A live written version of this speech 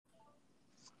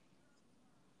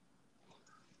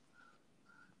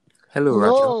Hello,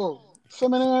 Roger. Hello,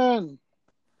 Seminarian.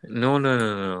 No,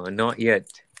 not yet.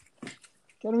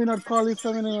 Can we not call you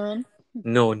Seminarian?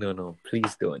 No,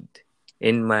 please don't.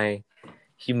 In my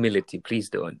humility, please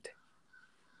don't.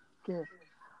 Okay.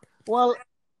 Well,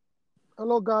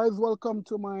 hello guys. Welcome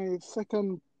to my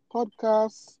second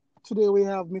podcast. Today we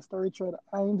have Mr. Richard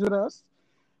Hines with us.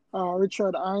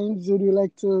 Richard Hines, would you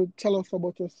like to tell us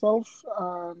about yourself?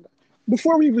 And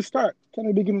before we even start, can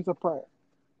we begin with a prayer?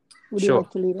 Would you Sure,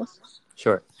 like to lead us?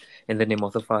 sure. In the name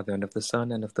of the Father, and of the Son,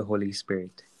 and of the Holy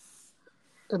Spirit.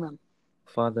 Amen.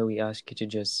 Father, we ask you to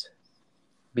just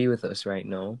be with us right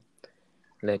now.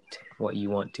 Let what you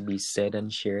want to be said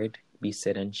and shared be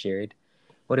said and shared.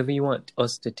 Whatever you want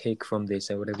us to take from this,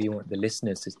 and whatever you want the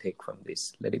listeners to take from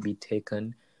this, let it be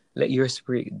taken. Let your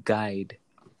spirit guide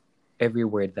every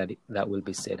word that will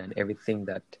be said and everything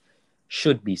that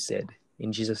should be said.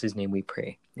 In Jesus' name we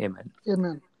pray. Amen.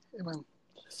 Amen. Amen.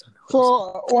 Son, Holy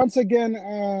Spirit. So once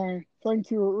again, thank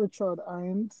you, Richard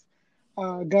Hines.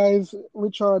 Guys,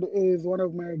 Richard is one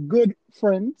of my good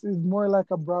friends. He's more like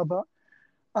a brother.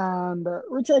 And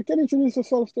Richard, can you introduce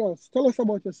yourself to us? Tell us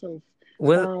about yourself.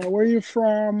 Well, Where are you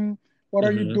from? What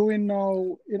are you mm-hmm, doing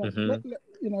now? mm-hmm.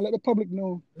 Let the public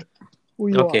know who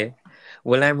you are. Okay.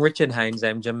 Well, I'm Richard Hines.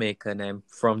 I'm Jamaican. I'm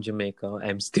from Jamaica.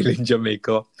 I'm still in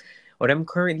Jamaica. What I'm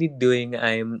currently doing,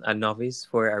 I'm a novice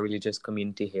for a religious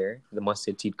community here, the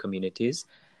Mustard Seed communities.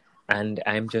 And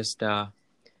I'm just a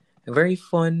very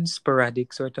fun,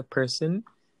 sporadic sort of person.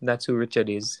 That's who Richard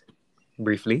is,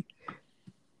 briefly.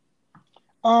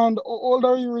 And how old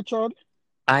are you, Richard?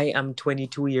 I am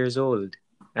 22 years old.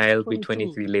 I'll be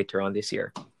 22, 23 later on this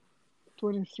year,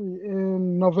 23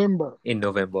 in November. in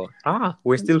November.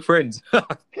 We're still friends.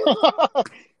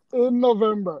 In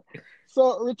November.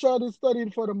 So Richard is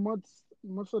studying for the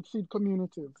Mustard Seed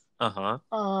communities. Uh-huh.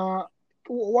 Uh,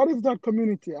 what is that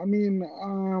community? I mean,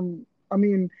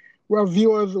 we have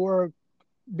viewers who are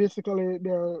basically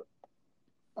they're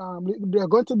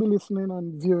going to be listening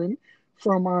and viewing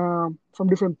from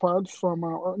different parts, from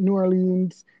New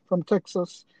Orleans, from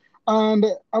Texas, and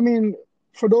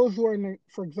for those who are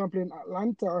for example, in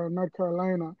Atlanta or North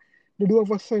Carolina, they do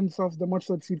have a sense of the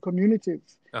mustard seed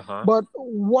communities. Uh-huh. But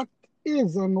what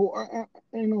is and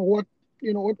what's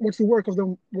the work of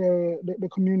the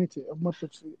community of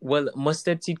mustard seed? Well,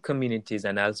 mustard seed communities,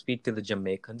 and I'll speak to the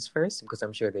Jamaicans first, because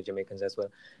I'm sure they're Jamaicans as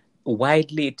well.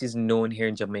 Widely, it is known here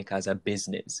in Jamaica as a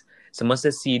business. So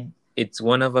mustard seed, it's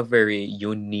one of a very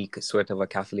unique sort of a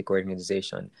Catholic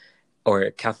organization or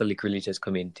a Catholic religious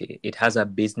community. It has a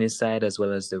business side as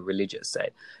well as the religious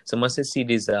side. So mustard seed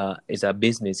is a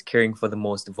business caring for the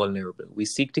most vulnerable. We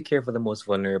seek to care for the most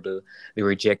vulnerable, the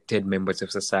rejected members of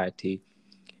society,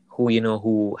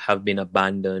 who have been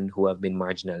abandoned, who have been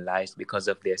marginalized because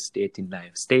of their state in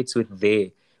life, states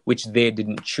which they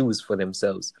didn't choose for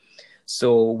themselves.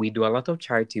 So we do a lot of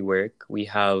charity work. We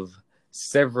have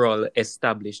several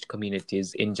established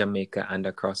communities in Jamaica and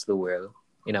across the world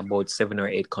in about 7 or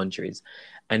 8 countries.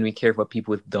 And we care for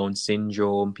people with Down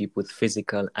syndrome, people with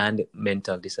physical and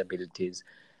mental disabilities.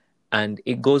 And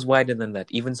it goes wider than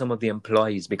that. Even some of the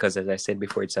employees, because as I said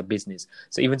before, it's a business.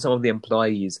 So even some of the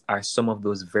employees are some of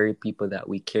those very people that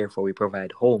we care for. We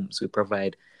provide homes. We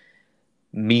provide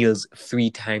meals 3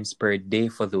 times per day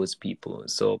for those people.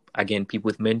 So again, people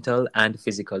with mental and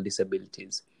physical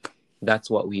disabilities. That's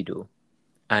what we do.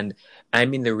 And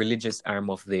I'm in the religious arm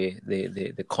of the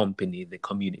company, the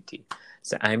community.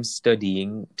 So I'm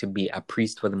studying to be a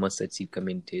priest for the Mustard Seed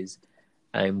communities.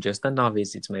 I'm just a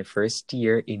novice. It's my first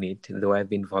year in it, though I've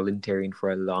been volunteering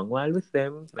for a long while with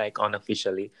them, like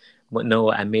unofficially. But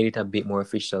no, I made it a bit more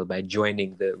official by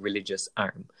joining the religious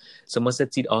arm. So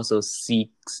Mustard Seed also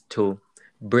seeks to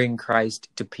bring Christ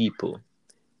to people,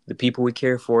 the people we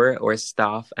care for, our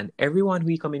staff, and everyone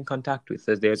we come in contact with.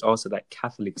 So there's also that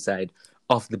Catholic side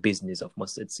of the business of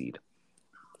Mustard Seed.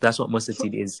 That's what Mustard So,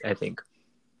 Seed is, I think.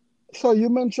 so you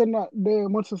mentioned that the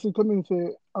mustard seed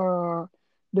community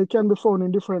they can be found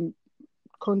in different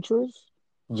countries.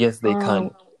 Yes, they Um,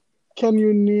 can. can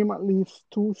you name at least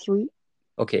two, three?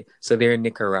 Okay, so they're in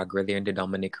Nicaragua, they're in the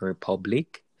Dominican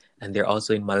Republic, and they're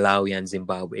also in Malawi and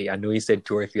Zimbabwe. I know you said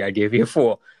 2 or 3, I gave you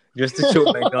 4, just to show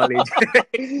my knowledge.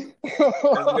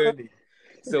 I'm learning.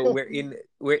 So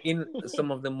we're in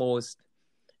some of the most,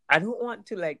 I don't want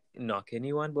to like knock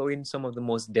anyone, but we're in some of the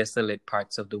most desolate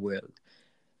parts of the world.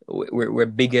 We're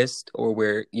biggest,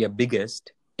 or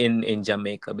biggest in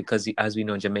Jamaica, because as we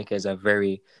know, Jamaica is a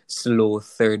very slow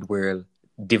third world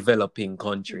developing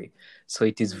country. So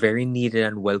it is very needed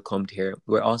and welcomed here.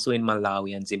 We're also in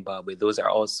Malawi and Zimbabwe. Those are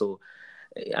also,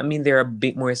 they're a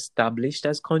bit more established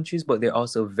as countries, but they're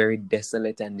also very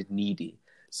desolate and needy.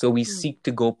 So we seek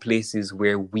to go places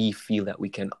where we feel that we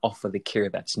can offer the care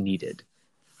that's needed.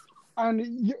 And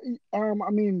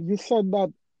you said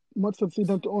that mustard seed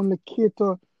don't only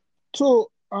cater to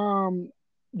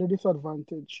the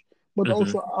disadvantaged, but Mm-hmm.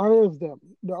 also hires them.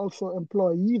 They're also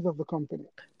employees of the company.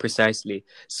 Precisely.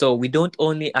 So we don't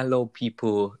only allow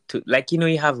people to, like,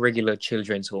 you have regular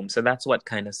children's homes. So that's what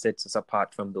kind of sets us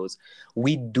apart from those.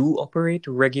 We do operate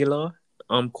regular,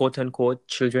 quote unquote,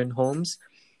 children homes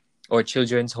or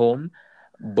children's home,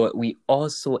 but we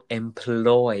also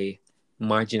employ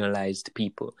marginalized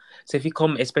people. So if you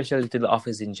come, especially to the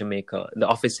offices in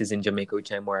Jamaica,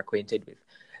 which I'm more acquainted with,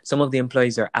 some of the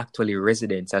employees are actually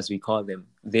residents, as we call them.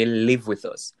 They live with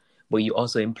us, but you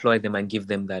also employ them and give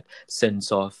them that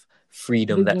sense of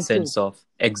freedom, that Dignity. sense of,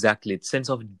 exactly, sense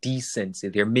of decency.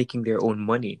 They're making their own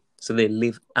money, so they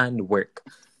live and work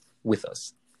with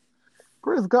us.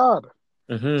 Praise God.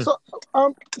 Mm-hmm. So,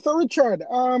 so Richard,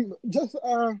 just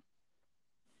a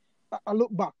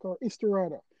look back or history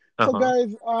rather. So, Uh-huh.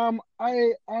 guys,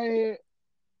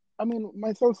 I mean,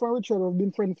 myself and Richard have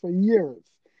been friends for years.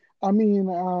 I mean,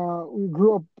 we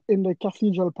grew up in the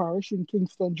Cathedral Parish in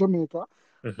Kingston, Jamaica,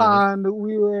 Mm-hmm. and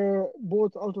we were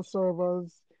both altar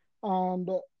servers. And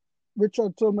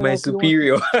Richard told me My that he wanted,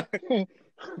 superior.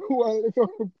 well, if I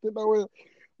put it that way,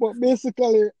 but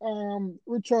basically,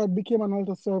 Richard became an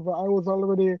altar server. I was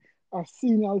already a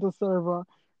senior altar server.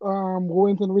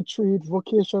 Went on retreats,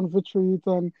 vocation retreats,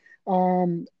 and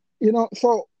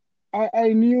so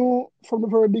I knew from the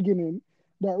very beginning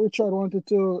that Richard wanted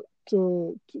to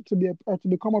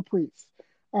become a priest.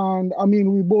 And I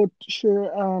mean, we both share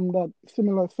that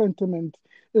similar sentiment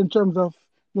in terms of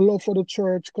the love for the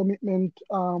church, commitment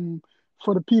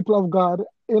for the people of God.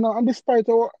 And despite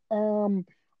our own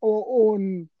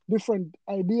different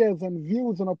ideas and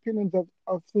views and opinions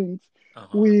of things,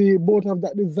 Uh-huh. we both have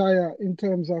that desire in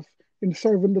terms of in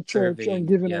serving the church and Serving,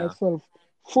 giving yeah. ourselves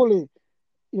fully.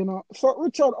 So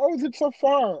Richard, how is it so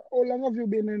far? How long have you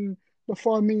been in the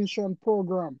formation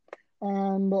program?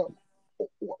 And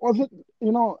was it,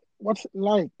 what's it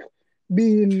like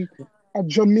being a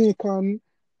Jamaican?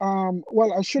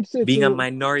 Well, I should say Being a to,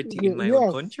 minority in my own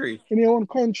yes, country. in your own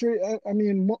country. I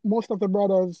mean, most of the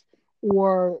brothers who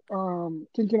are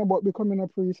thinking about becoming a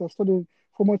priest or studying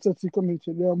for Mutsi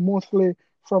community, they are mostly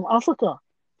from Africa,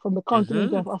 from the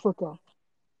continent Mm-hmm. of Africa.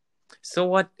 So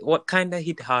what kind of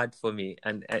hit hard for me,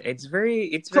 and it's very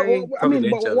I mean, but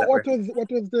providential that we're.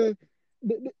 what was the,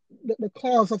 the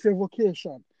cause of your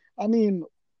vocation? I mean,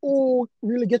 who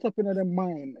really get up in their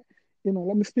mind?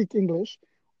 Let me speak English.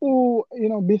 Who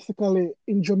basically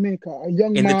in Jamaica, a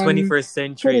young In the man, 21st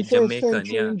century 21st Jamaican,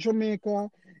 century yeah. in Jamaica,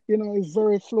 is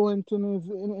very fluent in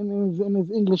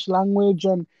his English language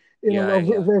and Yeah, a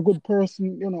very, yeah. very good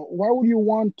person. Why would you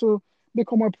want to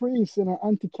become a priest in an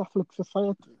anti-Catholic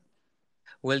society?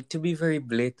 Well, to be very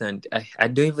blatant, I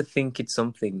don't even think it's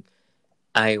something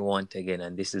I want again,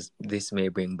 and this may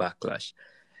bring backlash.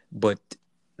 But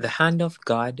the hand of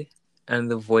God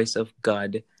and the voice of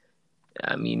God,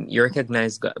 I mean, you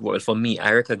recognize God. Well, for me,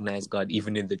 I recognize God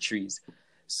even in the trees.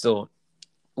 So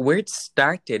where it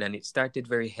started, and it started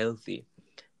very healthy.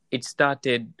 It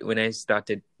started when I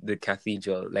started the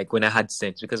cathedral, like when I had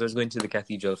sense, because I was going to the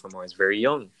cathedral from when I was very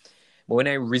young. But when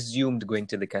I resumed going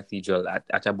to the cathedral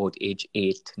at about age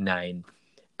 8, 9,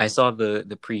 I saw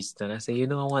the priest and I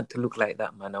said, I want to look like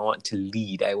that man. I want to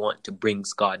lead. I want to bring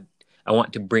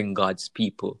God's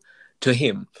people to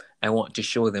him. I want to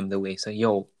show them the way.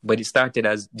 So but it started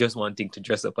as just wanting to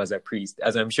dress up as a priest.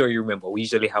 As I'm sure you remember, we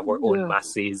usually have our own Yeah,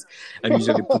 masses and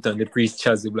usually put on the priest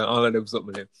chasuble and all of them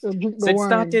something there. drink the So it wine.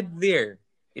 started there.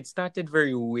 It started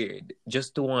very weird,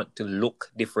 just to want to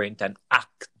look different and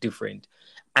act different.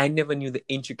 I never knew the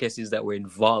intricacies that were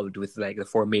involved with like the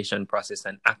formation process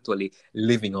and actually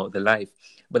living out the life.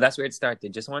 But that's where it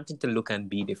started, just wanting to look and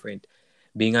be different.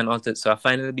 Being an altar, so I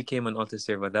finally became an altar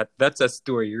server. That's a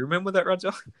story. You remember that,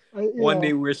 Roger? One Yeah.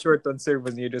 day we were short on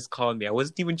servers, and you just called me. I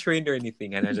wasn't even trained or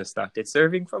anything, and I just started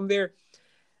serving from there.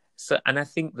 So, and I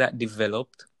think that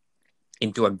developed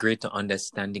into a greater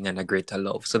understanding and a greater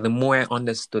love. So the more I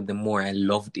understood, the more I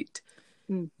loved it.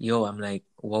 Mm, I'm like,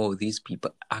 whoa, these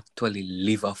people actually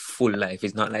live a full life.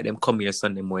 It's not like them come here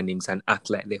Sunday mornings and act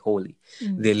like they're holy.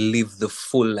 mm, They live the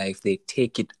full life. They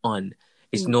take it on.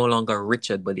 It's mm, no longer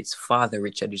Richard, but it's Father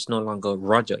Richard. It's no longer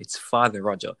Roger. It's Father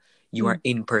Roger. You are mm.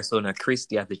 in persona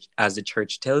Christi, as the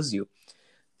church tells you.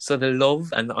 So the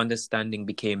love and the understanding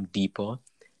became deeper.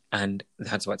 And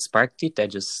that's what sparked it. I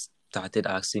just started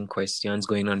asking questions,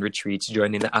 going on retreats,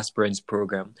 joining the aspirants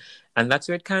program. And that's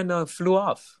where it kind of flew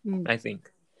off, Mm. I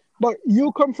think. But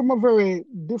you come from a very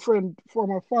different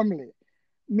form of family,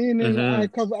 meaning Mm-hmm.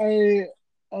 because I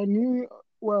I knew,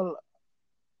 well,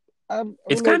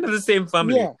 It's like, kind of the same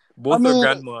family. yeah. I Both are mean,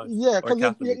 grandmas yeah, or because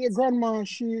your Catholics. grandma,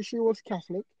 she was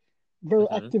Catholic, very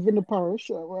Mm-hmm. active in the parish,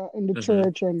 in the Mm-hmm.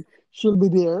 church, and she'll be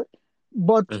there.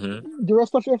 But Mm-hmm. the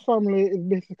rest of your family is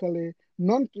basically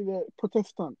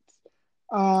non-Protestant.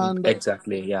 And,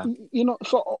 Exactly. Yeah.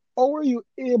 so how are you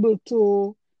able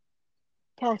to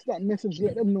pass that message,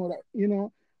 let them know that,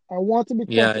 I want to be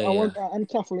Yeah. Catholic, Yeah. I'm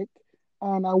Catholic,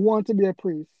 and I want to be a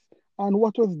priest. And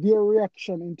what was their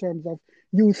reaction in terms of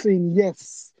you saying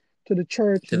yes to the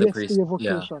church, To the yes to priest. your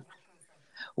Yeah. vocation?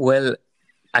 Well,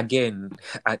 again,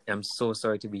 I'm so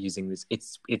sorry to be using this.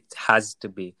 It has to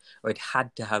be, or it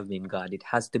had to have been God. It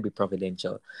has to be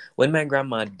providential. When my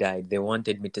grandma died, they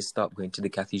wanted me to stop going to the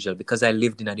cathedral because I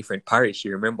lived in a different parish.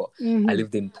 You remember, I Hmm.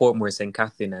 lived in Portmore, St.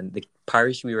 Catherine, and the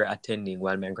parish we were attending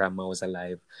while my grandma was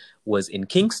alive was in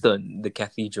Kingston, the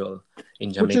cathedral in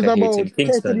Which is Jamaica. Here, it's about in 30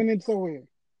 Kingston. minutes away.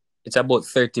 It's about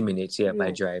 30 minutes, yeah, by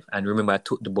Yeah. drive. And remember, I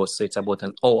took the bus, so it's about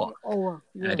an hour. Hour.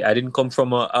 Yeah. I didn't come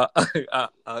from a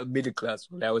middle class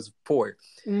family. I was poor.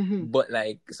 Hmm. But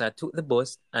like, so I took the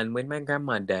bus, and when my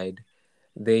grandma died,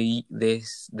 they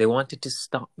wanted to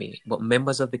stop me, but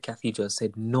members of the cathedral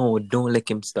said, "No, don't let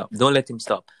him stop. Don't let him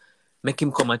stop. Make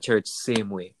him come to church same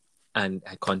way." And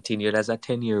I continued as a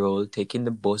 10-year-old, taking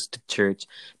the bus to church,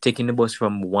 taking the bus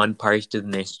from one parish to the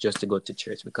next just to go to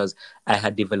church because I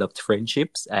had developed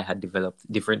friendships, I had developed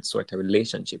different sort of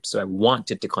relationships, so I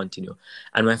wanted to continue.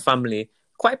 And my family,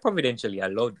 quite providentially,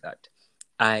 allowed that.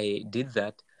 I did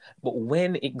that, but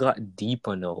when it got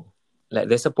deeper now, like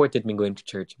they supported me going to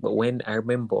church, but when I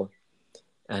remember,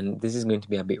 and this is going to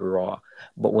be a bit raw,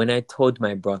 but when I told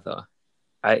my brother,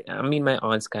 I mean, my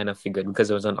aunts kind of figured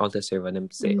because I was on altar server and them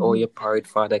say, "Oh, Hmm. you're married,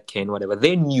 Father Ken, whatever."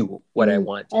 They knew what I Mm.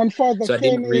 wanted, And Father so I Ken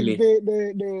didn't is really.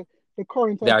 the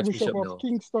current The Archbishop Archbishop of know.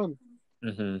 Kingston.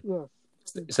 Hmm.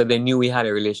 Yes. So they knew we had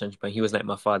a relationship, and he was like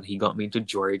my father. He got me into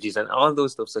George's and all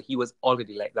those stuff. So he was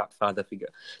already like that father figure.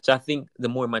 So I think the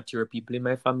more mature people in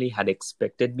my family had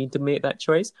expected me to make that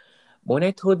choice. But when I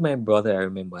told my brother, I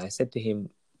remember I said to him,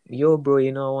 "Yo, bro,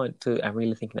 I'm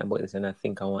really thinking about this, and I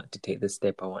think I want to take this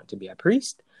step. I want to be a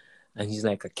priest." And he's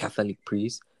like, "A Catholic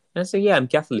priest?" And I said, "Yeah, I'm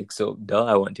Catholic, so duh,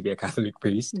 I want to be a Catholic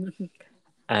priest." Mhm.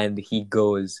 And he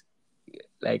goes,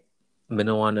 like, "Me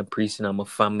no want a priest in my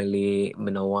family.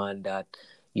 Me no want that,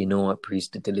 a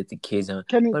priest to tell it to kids."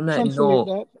 Can you But I'm like, translate "No,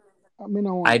 that? I mean, I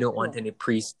I want, don't yeah, want any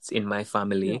priests in my yeah.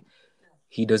 family.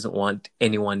 He doesn't want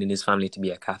anyone in his family to be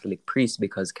a Catholic priest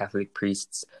because Catholic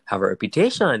priests have a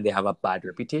reputation. They have a bad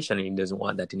reputation, and he doesn't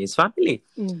want that in his family."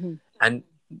 Hmm. And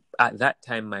at that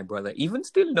time, my brother, even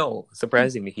still no,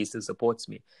 surprisingly, he still supports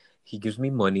me. He gives me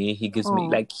money. He gives me,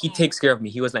 Oh. like, he takes care of me.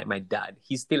 He was like my dad.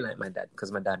 He's still like my dad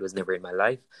because my dad was never in my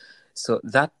life. So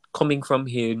that coming from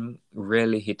him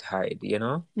really hit hard.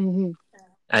 Hmm.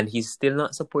 And he's still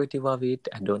not supportive of it.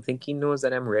 I don't think he knows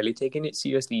that I'm really taking it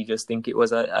seriously. He just think it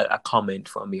was a comment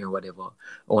from me or whatever.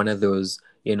 Or one of those,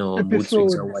 mood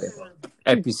swings or Episodes. whatever.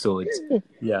 Episodes.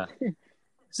 Yeah.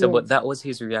 So, Yes. but that was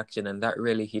his reaction, and that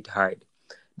really hit hard.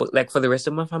 But like for the rest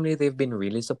of my family, they've been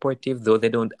really supportive, though they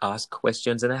don't ask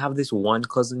questions. And I have this one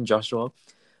cousin, Joshua.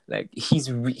 Like he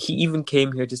even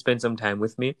came here to spend some time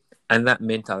with me, and that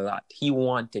meant a lot. He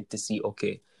wanted to see,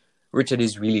 okay, Richard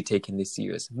is really taking this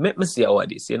serious. Let me see how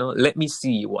it is, Let me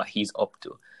see what he's up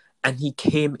to. And he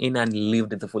came in and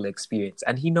lived the full experience,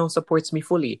 and he now supports me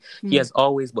fully. He Mm. has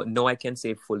always, but now I can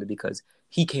say fully because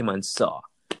he came and saw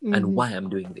and Hmm. why I'm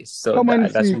doing this. So Come and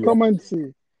that's see. really Come and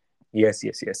see. yes,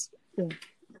 yes, yes. Yeah.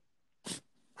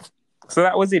 So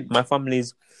that was it. My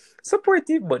family's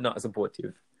supportive but not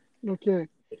supportive. Okay.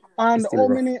 It's And still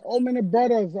rough. how many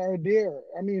brothers are there?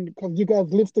 I mean, because you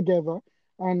guys live together,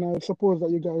 and I suppose that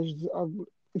you guys,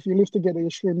 if you live together, you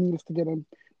share meals together and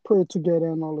pray together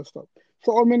and all this stuff.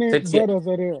 So how many So it's, yeah, brothers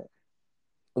are there?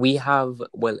 we have,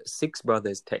 well, six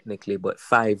brothers technically, but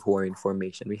five who are in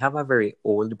formation. We have a very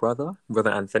old brother,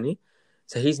 Brother Anthony.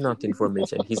 So he's not in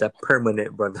formation. He's a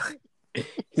permanent brother.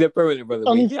 He's a permanent brother,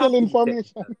 but And if he's you still have to in be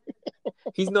formation. technical,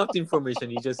 he's not in formation.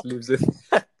 He just lives with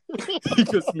he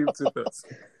just lives with us.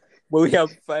 But we have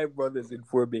five brothers in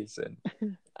formation.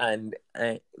 And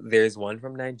there's one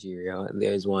from Nigeria.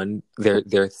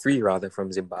 There are three rather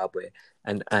from Zimbabwe,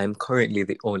 and I'm currently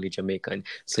the only Jamaican.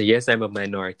 So yes, I'm a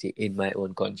minority in my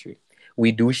own country.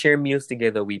 We do share meals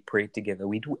together. We pray together.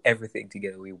 We do everything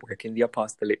together. We work in the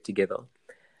apostolate together,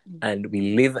 and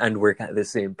we live and work at the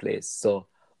same place. So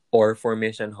our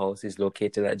formation house is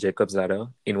located at Jacob's Ladder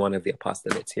in one of the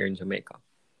apostolates here in Jamaica.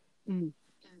 Mm.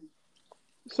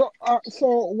 So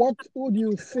what would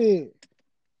you say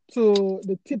to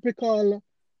the typical,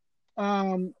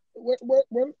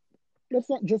 well, let's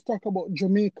not just talk about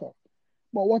Jamaica,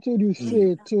 But what would you Mm.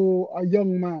 say to a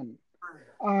young man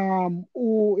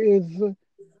who is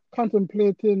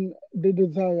contemplating the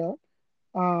desire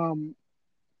um,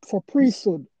 for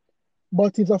priesthood,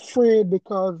 but he's afraid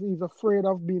because he's afraid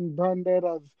of being branded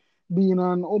as being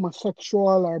an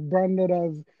homosexual or branded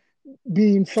as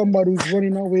being somebody who's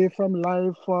running away from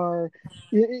life, or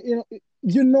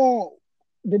you know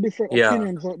the different Yeah,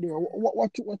 opinions out there.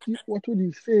 What would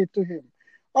you say to him?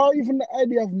 Or even the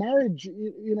idea of marriage.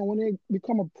 When you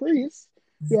become a priest,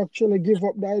 you actually give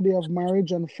up the idea of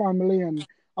marriage and family and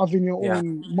having your yeah.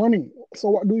 own money. So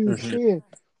what do you Hmm. say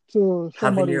to Having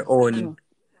somebody? your own.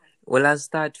 Well, I'll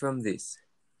start from this.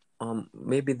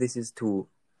 Maybe this is too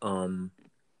um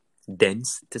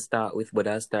dense to start with, but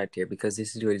I'll start here because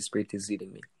this is where the Spirit is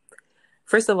leading me.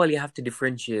 First of all, you have to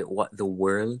differentiate what the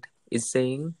world is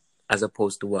saying as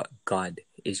opposed to what God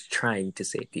is trying to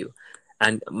say to you.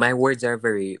 And my words are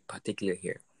very particular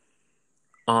here.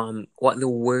 What the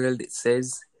world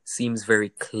says seems very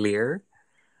clear,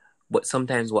 but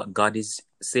sometimes what God is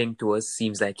saying to us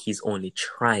seems like He's only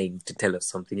trying to tell us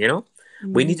something, you know?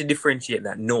 We need Mm-hmm, to differentiate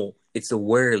that. No, it's the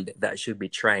world that should be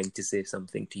trying to say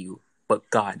something to you, but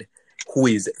God, who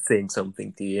is saying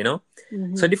something to you, you know?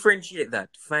 mm-hmm, So differentiate that.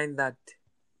 Find that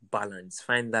balance.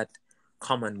 Find that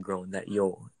common ground that,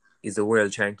 yo, is the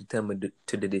world trying to tell me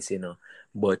to do this, you know?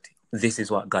 But this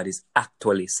is what God is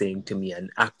actually saying to me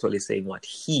and actually saying what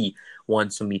He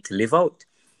wants me to live out.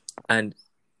 And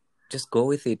just go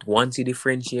with it. Once you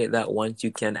differentiate that, once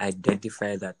you can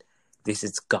identify that this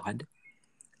is God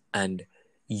and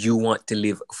you want to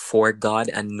live for God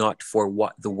and not for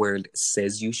what the world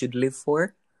says you should live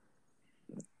for,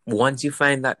 once you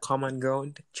find that common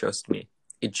ground, trust me,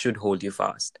 it should hold you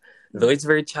fast. Though it's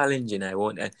very challenging, I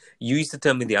won't. You used to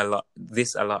tell me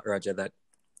this a lot, Roger, that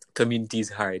community is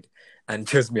hard. And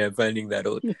trust me, I'm finding that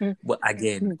out. But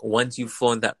again, once you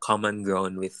found that common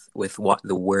ground with what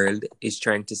the world is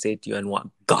trying to say to you and what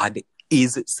God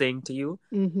is saying to you,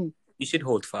 mm-hmm. you should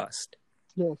hold fast.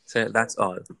 Yes. So that's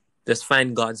all. Just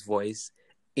find God's voice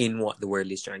in what the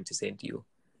world is trying to say to you.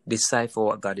 Decipher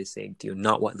what God is saying to you,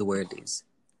 not what the world is.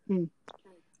 Mm.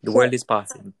 The world So is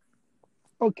passing.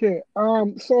 okay,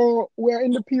 so we're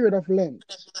in the period of Lent.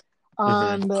 Mm-hmm.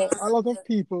 And a lot of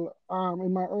people,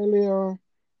 in my earlier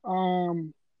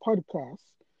podcast,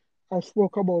 I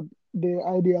spoke about the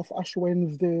idea of Ash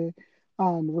Wednesday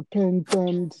and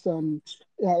repentance, and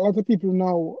yeah, a lot of people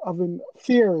now having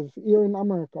fears here in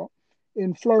America.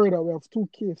 In Florida, we have two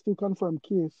confirmed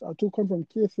cases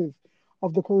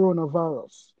of the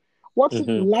coronavirus. What's it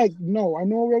Mm-hmm. like now? I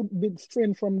know we're a bit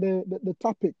strained from the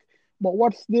topic, but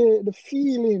what's the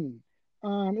feeling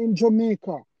in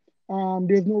Jamaica?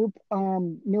 There's no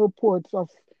reports of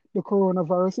the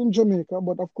coronavirus in Jamaica,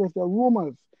 but of course there are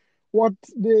rumors. What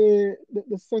the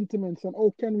sentiments, and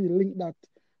how can we link that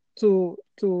to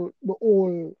the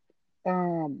whole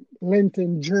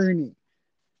Lenten journey?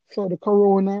 So the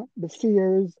corona, the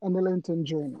fears, and the Lenten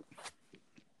journey.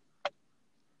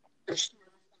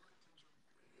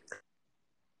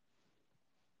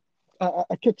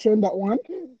 I catch you on that one.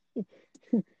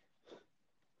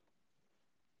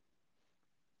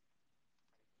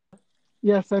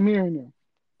 Yes, I'm hearing you.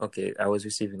 Okay, I was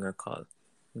receiving a call.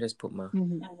 Just put my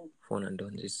Hmm. phone on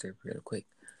don't disturb real quick.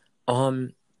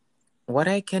 Um, what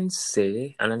I can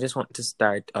say, and I just want to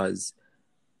start as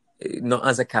not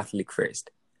as a Catholic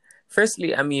first.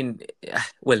 Firstly, I mean,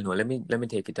 well, no, let me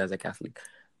take it as a Catholic.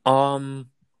 Um,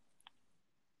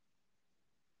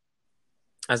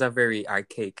 as a very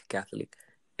archaic Catholic,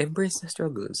 embrace the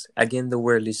struggles. Again, the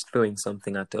world is throwing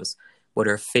something at us, but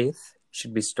our faith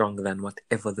should be stronger than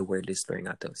whatever the world is throwing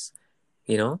at us.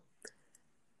 You know,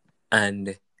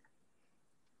 and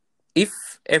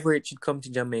if ever it should come to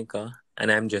Jamaica,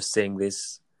 and I'm just saying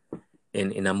this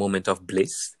in a moment of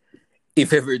bliss,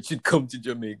 if ever it should come to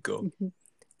Jamaica,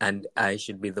 and I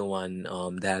should be the one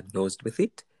diagnosed with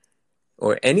it,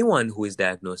 or anyone who is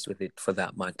diagnosed with it for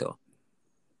that matter,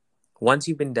 once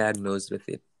you've been diagnosed with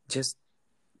it, just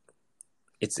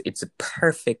it's a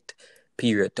perfect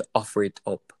period to offer it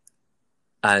up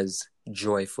as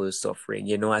joyful suffering.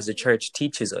 You know, as the church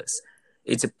teaches us,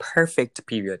 it's a perfect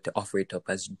period to offer it up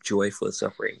as joyful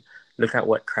suffering. Look at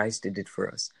what Christ did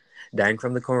for us. Dying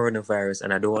from the coronavirus,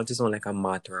 and I don't want to sound like a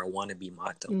martyr or a wannabe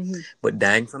martyr, Hmm. but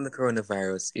dying from the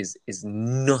coronavirus is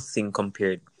nothing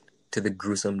compared to the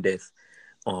gruesome death.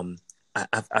 Um,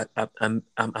 I'm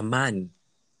a man.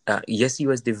 Yes, he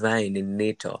was divine in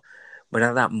nature, but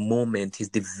at that moment, his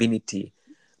divinity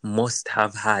must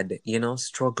have had,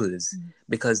 struggles.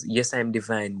 Because yes, I'm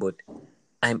divine, but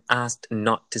I'm asked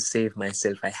not to save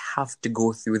myself. I have to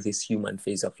go through this human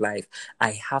phase of life.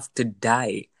 I have to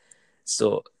die.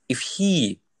 So if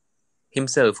he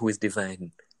himself, who is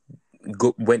divine,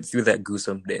 went through that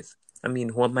gruesome death, I mean,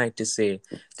 who am I to say,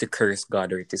 to curse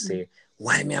God or to say,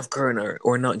 why me have corona,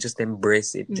 or not just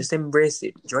embrace it? Just embrace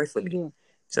it joyfully. Yeah.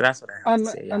 So that's what I have to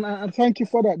say. Yeah. And thank you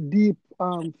for that deep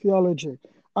theology.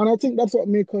 And I think that's what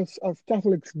makes us as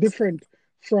Catholics different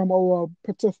from our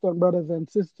Protestant brothers and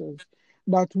sisters.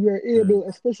 That we are able,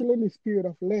 especially in this period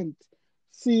of Lent,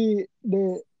 see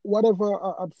the whatever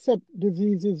upset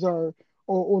diseases or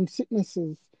own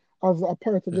sicknesses as a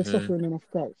part of the suffering of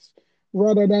Christ,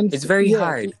 rather than It's very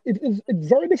hard. it's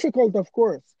very difficult, of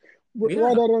course, Yeah.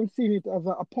 rather than seeing it as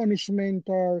a punishment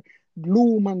or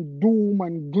gloom and doom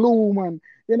and gloom and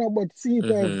but see it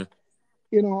as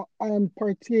I am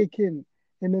partaking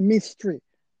in the mystery,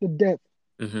 the death,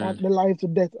 the life, the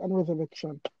death, and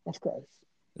resurrection of Christ.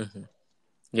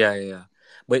 Yeah.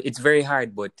 But it's very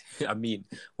hard. But I mean,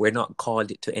 we're not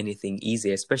called to anything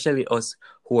easy, especially us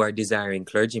who are desiring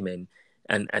clergymen,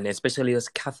 and especially us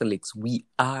Catholics. We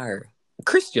are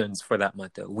Christians, for that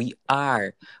matter. We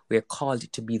are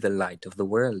called to be the light of the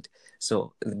world.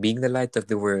 So being the light of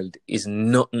the world is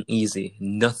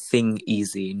nothing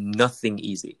easy.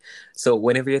 So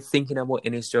whenever you're thinking about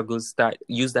any struggles,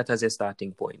 use that as a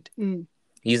starting point.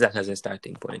 Use that as a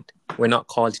starting point. We're not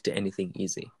called to anything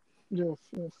easy. Yes,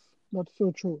 that's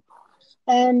so true.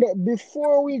 And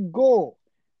before we go,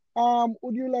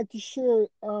 would you like to share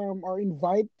or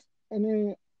invite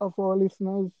any of our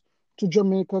listeners to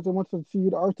Jamaica to Mustard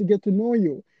Seed, or to get to know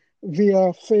you via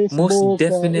Most Facebook or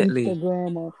definitely.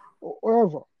 Instagram or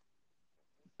wherever?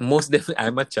 Most definitely.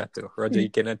 I'm a chatter. Roger, you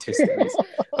cannot test this.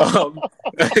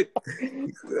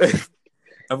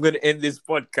 I'm going to end this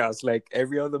podcast like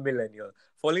every other millennial.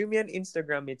 Follow me on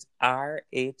Instagram. It's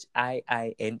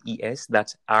RHIINES.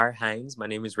 That's R Hines. My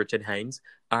name is Richard Hines.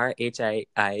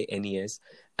 RHIINES.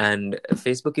 And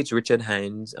Facebook, it's Richard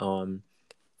Hines.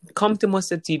 Come to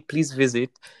Mustard Seed. Please visit.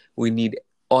 We need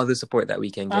all the support that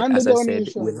we can get. And as the I said,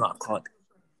 donation. we're not caught.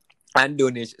 And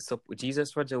donation. So,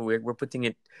 Jesus, Roger, we're putting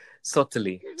it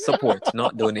subtly. Support,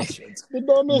 not donations. The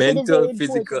donation Mental, is very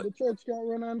physical. important. The church can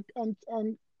run on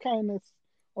kindness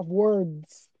of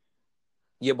words.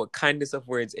 Yeah, but kindness of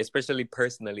words, especially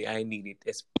personally, I need it.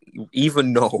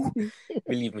 Even though,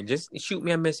 believe me, just shoot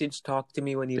me a message. Talk to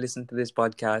me when you listen to this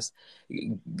podcast.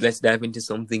 Let's dive into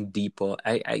something deeper.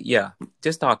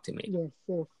 Just talk to me.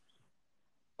 Yes.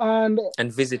 And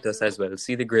visit us as well.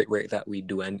 See the great work that we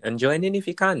do, and join in if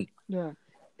you can. Yeah.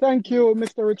 Thank you,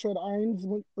 Mr. Richard Hines.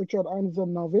 Richard Hines is a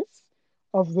novice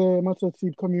of the Mustard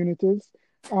Seed communities,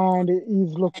 and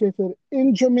he's located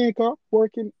in Jamaica,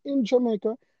 working in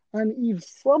Jamaica, and he's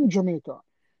from Jamaica.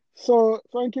 So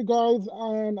thank you, guys,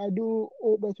 and I do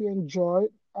hope that you enjoy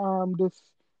this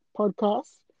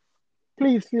podcast.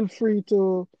 Please feel free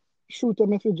to shoot a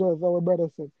message, as our brother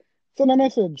said. Send a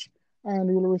message,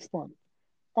 and we'll respond.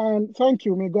 And thank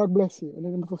you. May God bless you. In the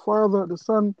name of the Father, the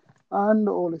Son, and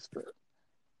the Holy Spirit.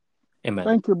 Amen.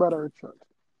 Thank you, Brother Richard.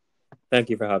 Thank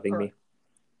you for having me.